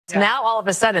Now, all of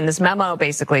a sudden, this memo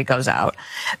basically goes out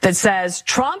that says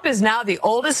Trump is now the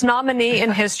oldest nominee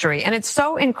in history. And it's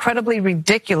so incredibly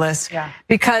ridiculous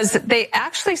because they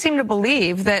actually seem to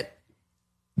believe that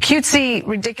cutesy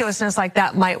ridiculousness like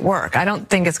that might work. I don't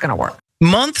think it's going to work.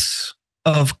 Months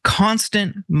of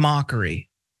constant mockery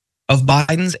of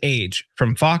Biden's age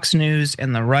from Fox News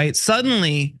and the right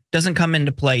suddenly doesn't come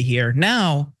into play here.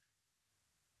 Now,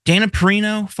 Dana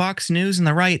Perino, Fox News, and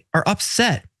the right are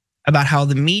upset about how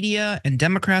the media and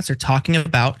Democrats are talking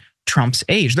about Trump's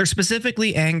age. They're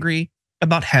specifically angry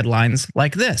about headlines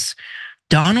like this.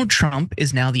 Donald Trump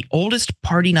is now the oldest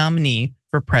party nominee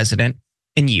for president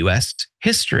in US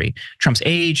history. Trump's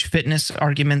age, fitness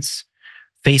arguments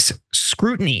face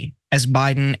scrutiny as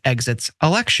Biden exits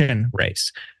election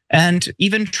race. And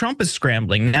even Trump is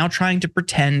scrambling, now trying to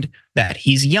pretend that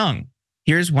he's young.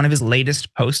 Here's one of his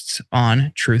latest posts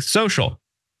on Truth Social.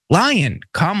 Lion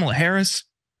Kamala Harris,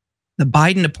 the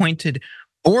Biden-appointed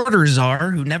border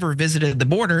czar who never visited the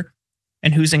border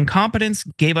and whose incompetence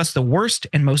gave us the worst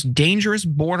and most dangerous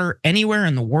border anywhere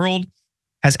in the world,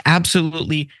 has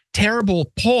absolutely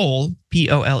terrible poll,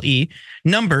 P-O-L-E,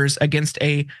 numbers against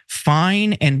a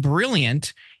fine and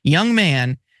brilliant young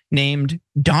man named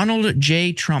Donald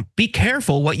J. Trump. Be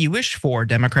careful what you wish for,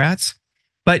 Democrats.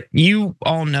 But you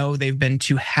all know they've been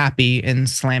too happy in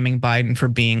slamming Biden for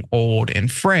being old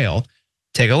and frail.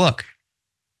 Take a look.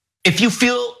 If you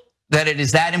feel that it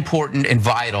is that important and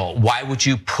vital, why would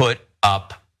you put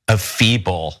up a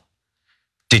feeble,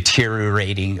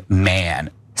 deteriorating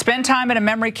man? Spend time in a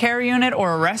memory care unit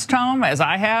or a rest home, as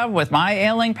I have with my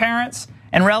ailing parents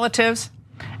and relatives.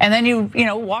 And then you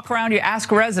walk around, you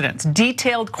ask residents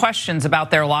detailed questions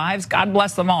about their lives. God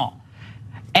bless them all.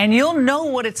 And you'll know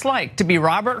what it's like to be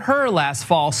Robert Hur last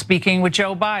fall speaking with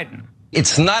Joe Biden.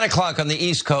 It's 9 o'clock on the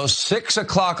East Coast, 6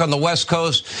 o'clock on the West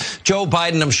Coast. Joe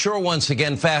Biden, I'm sure once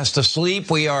again fast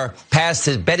asleep. We are past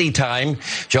his beddy time.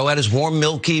 Joe had his warm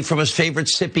milky from his favorite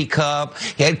sippy cup.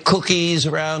 He had cookies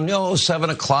around 7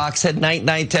 o'clock, said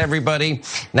night-night to everybody.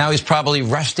 Now he's probably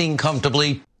resting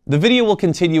comfortably. The video will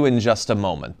continue in just a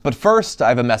moment, but first I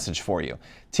have a message for you.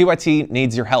 TYT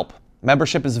needs your help.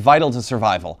 Membership is vital to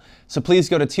survival, so please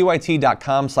go to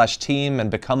tyt.com/team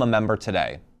and become a member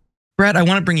today. Brett, I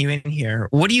want to bring you in here.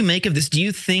 What do you make of this? Do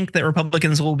you think that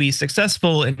Republicans will be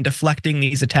successful in deflecting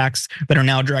these attacks that are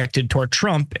now directed toward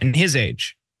Trump and his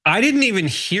age? I didn't even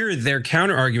hear their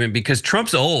counter argument because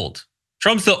Trump's old.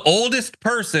 Trump's the oldest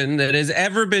person that has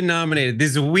ever been nominated.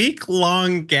 This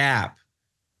week-long gap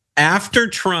after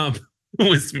Trump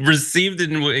was received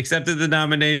and accepted the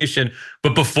nomination,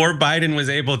 but before Biden was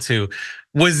able to,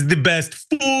 was the best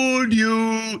fool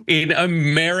you in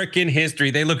American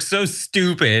history. They look so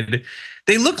stupid.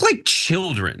 They look like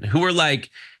children who are like,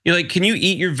 can you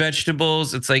eat your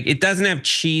vegetables? It's like, it doesn't have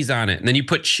cheese on it. And then you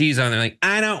put cheese on it. They're like,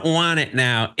 I don't want it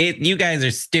now. You guys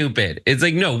are stupid. It's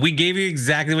like, no, we gave you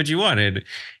exactly what you wanted.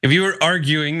 If you were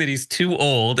arguing that he's too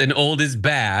old and old is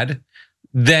bad,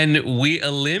 then we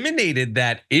eliminated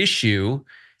that issue.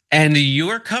 And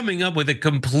you're coming up with a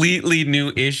completely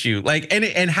new issue.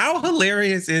 And how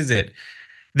hilarious is it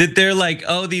that they're like,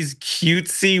 oh, these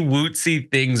cutesy wootsy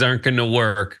things aren't gonna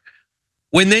work.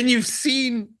 When then you've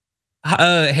seen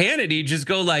Hannity just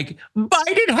go like,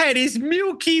 Biden had his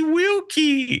milky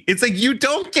wilky. It's like, you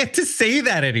don't get to say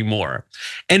that anymore.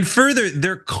 And further,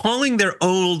 they're calling their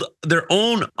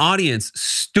own audience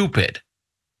stupid.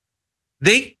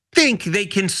 They think they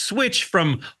can switch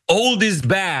from old is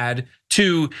bad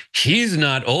to he's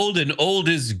not old and old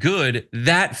is good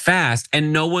that fast,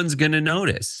 and no one's gonna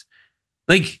notice.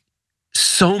 Like,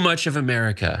 so much of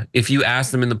America, if you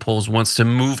ask them in the polls, wants to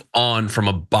move on from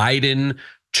a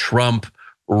Biden-Trump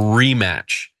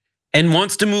rematch and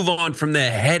wants to move on from the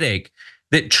headache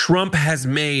that Trump has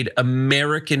made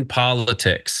American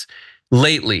politics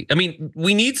lately. I mean,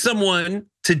 we need someone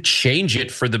to change it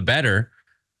for the better,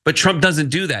 but Trump doesn't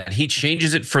do that. He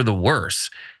changes it for the worse.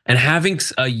 And having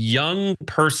a young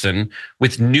person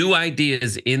with new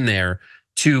ideas in there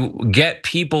to get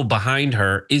people behind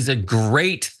her is a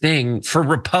great thing for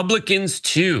Republicans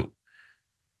too.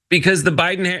 Because the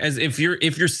Biden, if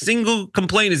your single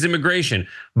complaint is immigration,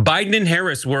 Biden and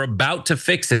Harris were about to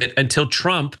fix it until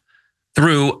Trump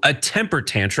threw a temper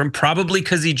tantrum, probably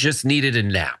because he just needed a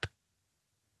nap.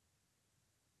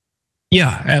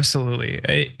 Yeah, absolutely.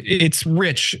 It's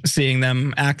rich seeing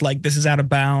them act like this is out of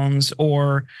bounds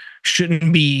or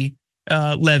shouldn't be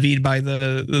levied by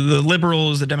the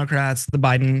liberals, the Democrats, the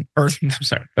Biden, or I'm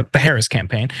sorry, the Harris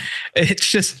campaign. It's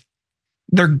just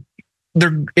they're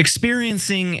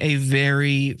experiencing a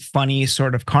very funny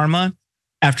sort of karma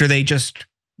after they just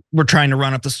were trying to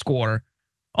run up the score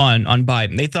on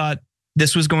Biden. They thought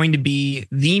this was going to be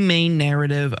the main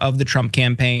narrative of the Trump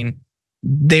campaign.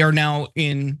 They are now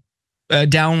in a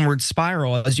downward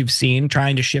spiral, as you've seen,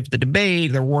 trying to shift the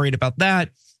debate. They're worried about that.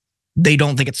 They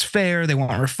don't think it's fair. They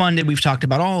want refunded. We've talked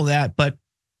about all of that. But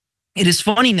it is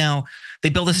funny now, they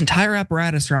build this entire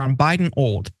apparatus around Biden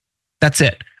old. That's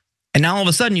it. And now all of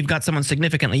a sudden you've got someone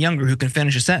significantly younger who can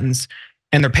finish a sentence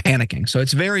and they're panicking. So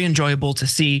it's very enjoyable to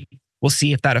see. We'll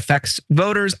see if that affects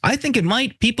voters. I think it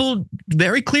might. People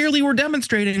very clearly were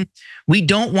demonstrating we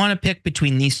don't want to pick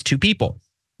between these two people.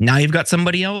 Now you've got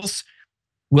somebody else.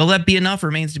 Will that be enough?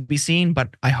 Remains to be seen, but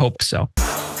I hope so.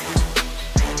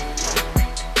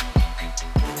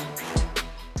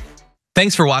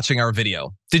 Thanks for watching our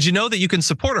video. Did you know that you can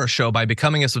support our show by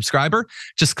becoming a subscriber?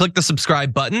 Just click the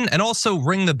subscribe button and also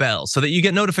ring the bell so that you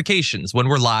get notifications when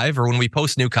we're live or when we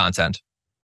post new content.